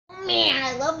Man,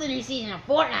 I love the new season of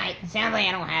Fortnite. Sounds like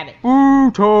I don't have it. Blue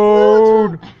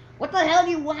Toad! What the hell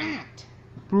do you want?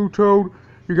 Blue Toad,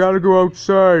 you gotta go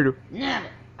outside. Never.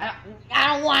 I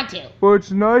don't want to. But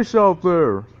it's nice out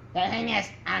there. The thing is,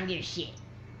 I don't give a shit.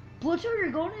 Pluto, you're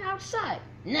going outside.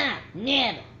 No,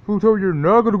 never. Blue Toad, you're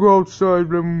not gonna go outside,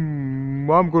 then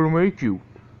I'm gonna make you.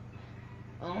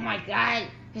 Oh my god.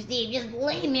 Steve, just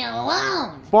leave me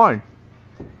alone. Fine.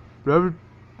 Then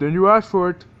you asked for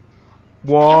it.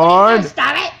 What are you 1, doing?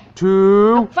 Stop it.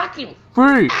 2, Oh, fuck you.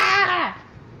 3. Ah!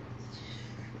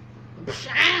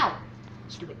 Ow!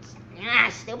 Stupid.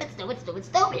 Stupid.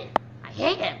 I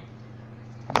hate him.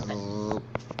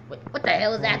 What the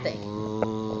hell is that thing?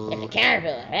 It's a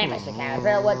caterpillar. Hey, Mr.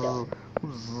 Caterpillar, what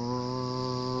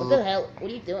the hell?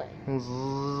 What are you doing?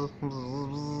 Ooh,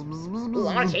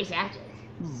 I want to chase after it.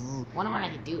 What am I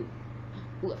going to do?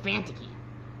 Ooh, a Fanta can.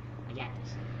 I got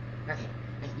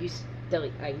this. Okay,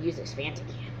 I use this Fanta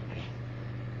can. Okay.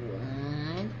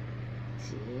 1,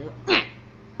 2.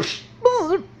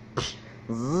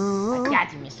 I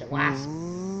got you, Mr. Wasp.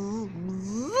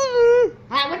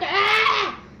 Ah, what the?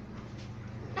 Ah!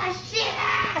 Ah, shit!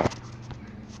 Ah!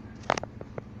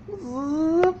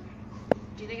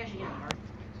 Do you think I should get a heart?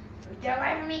 Get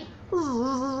away from me!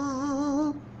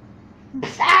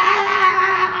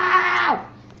 Ow!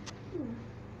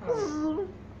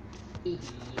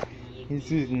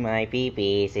 This is my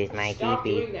pee-pee. This is my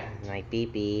pee-pee. My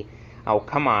pee-pee. Oh,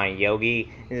 come on,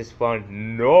 Yogi. This is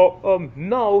fun.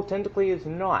 No, technically it's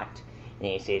not.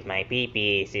 This is my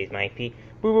pee-pee. This is my pee.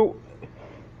 Boo-boo.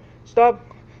 Stop.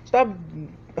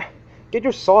 Get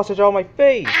your sausage out of my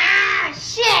face. Ah,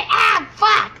 shit! Ah,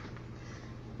 fuck!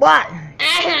 What?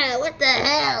 Ah, what the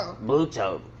hell? Blue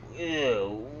Toad.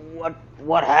 Ew.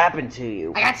 What happened to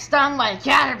you? I got stung by a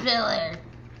caterpillar.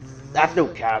 That's no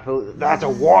caterpillar. That's a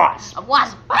wasp. A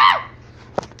wasp. Ah!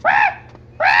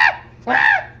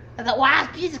 The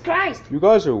wasp, Jesus Christ! You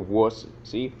guys are wuss.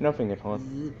 See? Nothing at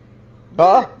home.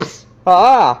 Ah!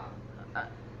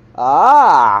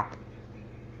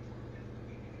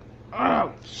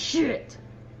 Oh, shit!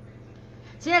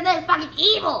 See, that's fucking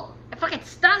evil! It fucking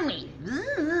stung me!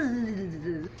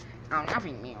 Oh,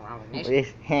 nothing me wrong with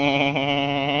this.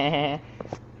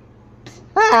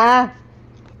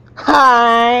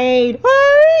 Hide!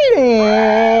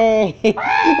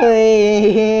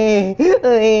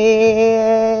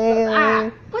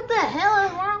 What the hell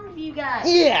is wrong with you guys?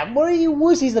 Yeah, what are you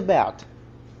wussies about?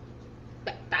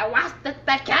 That wasp,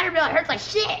 that caterpillar hurts like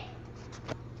shit!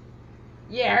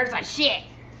 Yeah, it hurts like shit!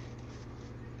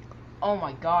 Oh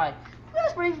my god.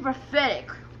 That's pretty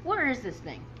pathetic. What is this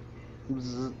thing?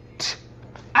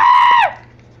 Ah!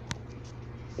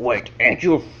 Wait, ain't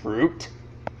you a fruit?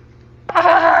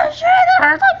 Ah, shit, that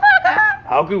hurts like fuck!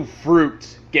 How can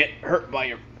fruits get hurt by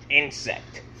an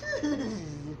insect?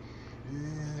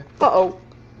 Uh-oh.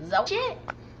 So shit.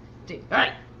 Dude,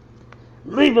 alright.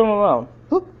 Leave him alone.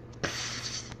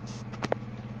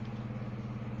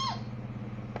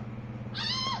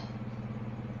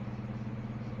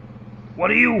 What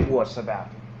are you wuss about?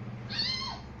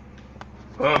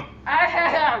 Huh?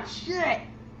 Ah, shit!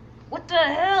 What the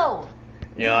hell?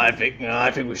 Yeah, I think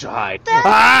we should hide.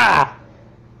 Ah!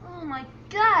 Oh my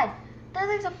god! That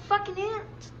thing's a fucking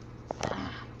ant!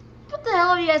 What the hell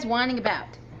are you guys whining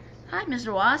about? Hi,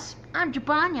 Mr. Wasp. I'm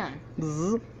Jabanyan.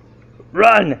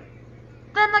 Run!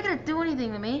 That's not gonna do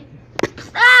anything to me.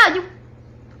 Ah! You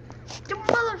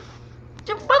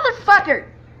motherfucker!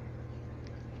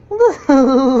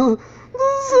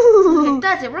 Okay,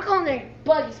 that's it. We're calling the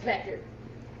bug inspector.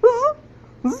 Oh,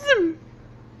 you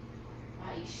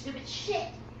stupid shit!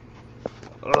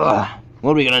 Ugh,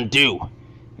 what are we gonna do?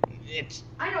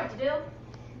 I know what to do.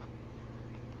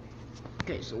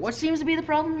 Okay, so what seems to be the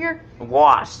problem here?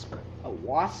 Wasp. A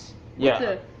wasp? Yeah. What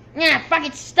the? Yeah,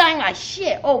 fucking stung like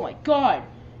shit. Oh my god.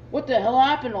 What the hell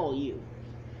happened to all you?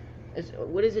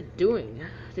 What is it doing?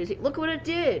 Look what it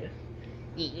did.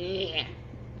 Yeah.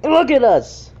 Look at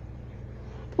us.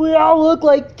 We all look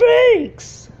like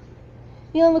freaks.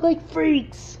 You all look like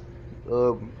freaks.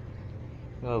 Oh,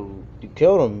 you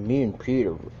killed him, me and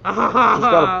Peter. Just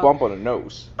got a bump on the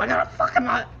nose. I got a fuck in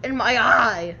my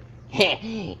eye.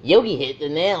 Yogi hit the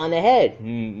nail on the head.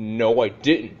 No, I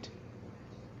didn't.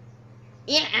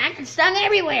 Yeah, I've been stung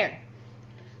everywhere.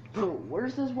 Bro,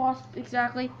 where's this wasp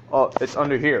exactly? Oh, it's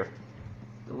under here.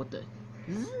 What the?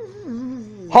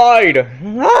 Hide!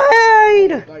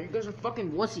 Hide! God, you guys are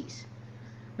fucking wussies.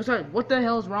 Sorry, what the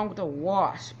hell is wrong with a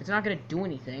wasp? It's not gonna do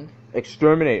anything.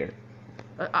 Exterminator.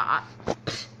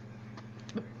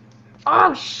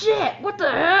 Oh shit! What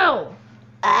the hell?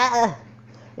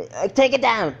 Take it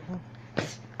down.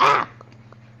 Ah!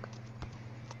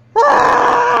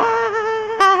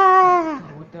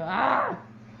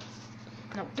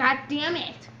 God damn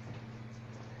it!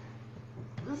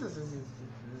 This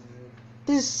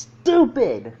is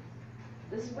stupid.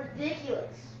 This is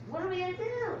ridiculous. What are we gonna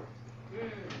do?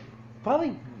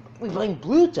 Probably we blame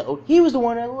Bluto. He was the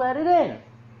one that let it in.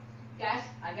 Guys,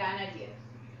 I got an idea.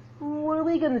 What are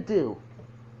we gonna do?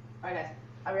 Alright guys,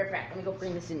 I'll be right back. Let me go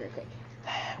bring this in real quick.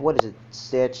 What is it,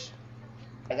 Stitch?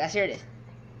 Alright guys, here it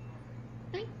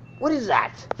is. What is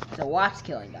that? It's a wasp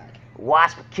killing dog.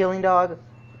 Wasp killing dog?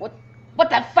 What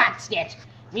the fuck, Stitch?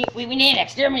 We need an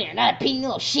exterminator, not a pink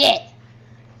little shit.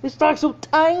 This dog's so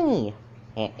tiny.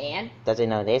 And? Does it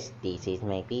know this? This is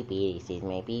my pee-pee, this is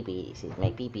my pee-pee, this is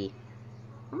my pee-pee.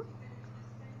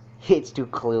 It's too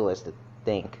clueless to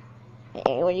think.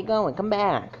 Hey, where you going? Come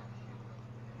back.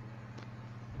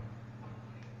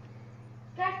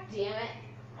 God damn it.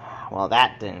 Well,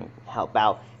 that didn't help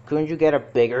out. Couldn't you get a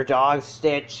bigger dog,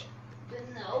 Stitch?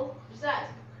 No.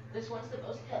 Besides, this one's the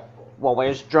most helpful. Well,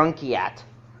 where's Drunky at?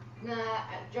 Nah,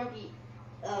 Drunky's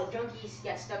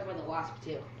got stuck by the wasp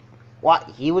too. What?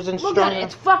 He was in Look at it,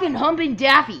 it's fucking humping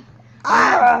Daffy.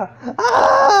 Get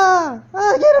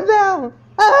him down!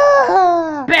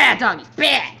 Bad doggy,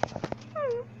 bad.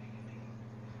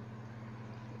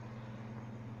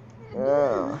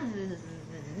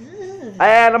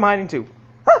 And I'm hiding too.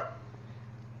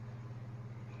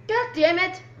 God damn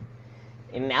it.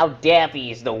 And now Daffy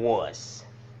is the wuss.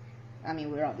 I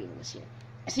mean, we're all being this here.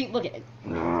 See, look at it.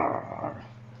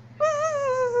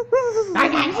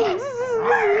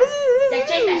 They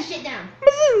chase that shit down.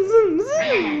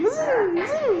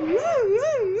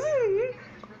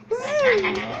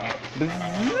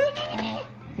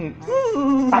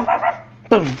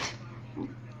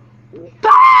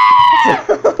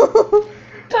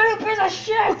 Turn piece of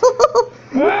shit.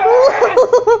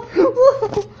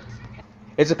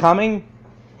 Is it coming?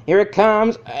 Here it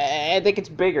comes. I think it's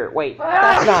bigger. Wait,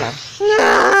 that's not him.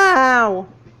 No!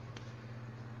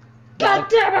 God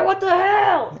damn it, what the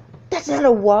hell? That's not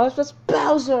a wasp, that's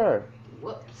Bowser.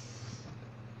 Whoops.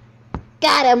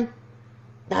 Got him.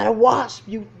 Not a wasp,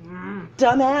 you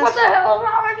dumbass. What the hell is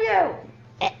wrong with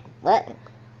you? What?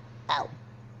 Ow.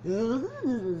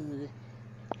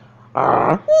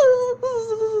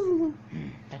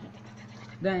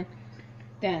 Dun,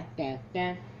 dun, dun,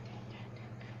 dun.